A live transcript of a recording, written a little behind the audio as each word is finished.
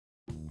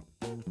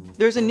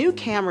There's a new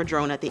camera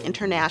drone at the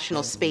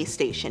International Space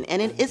Station,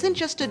 and it isn't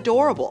just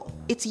adorable,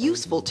 it's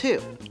useful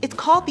too. It's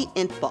called the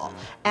Int-Ball.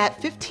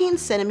 At 15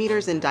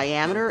 centimeters in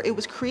diameter, it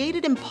was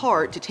created in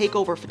part to take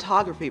over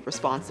photography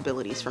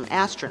responsibilities from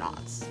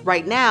astronauts.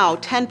 Right now,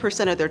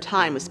 10% of their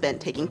time is spent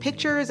taking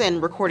pictures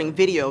and recording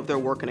video of their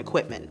work and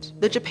equipment.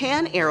 The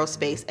Japan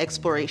Aerospace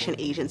Exploration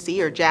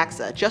Agency, or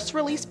JAXA, just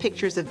released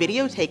pictures of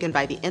video taken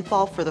by the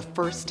Int-Ball for the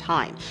first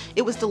time.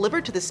 It was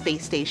delivered to the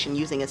space station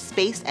using a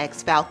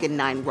SpaceX Falcon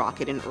 9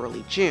 rocket in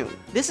early June.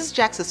 This is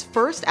JAXA's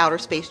first outer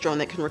space drone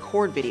that can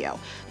record video.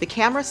 The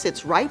camera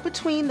sits right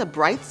between the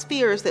bright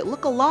spheres that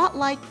look a lot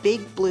like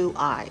big blue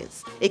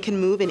eyes. It can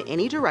move in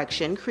any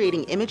direction,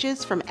 creating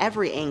images from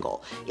every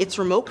angle. It's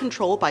remote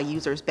controlled by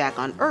users back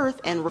on Earth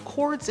and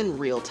records in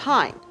real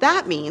time.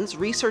 That means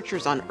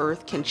researchers on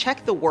Earth can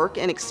check the work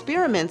and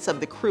experiments of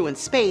the crew in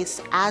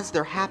space as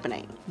they're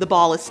happening. The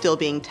ball is still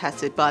being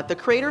tested, but the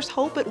creators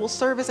hope it will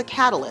serve as a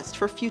catalyst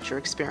for future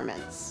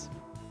experiments.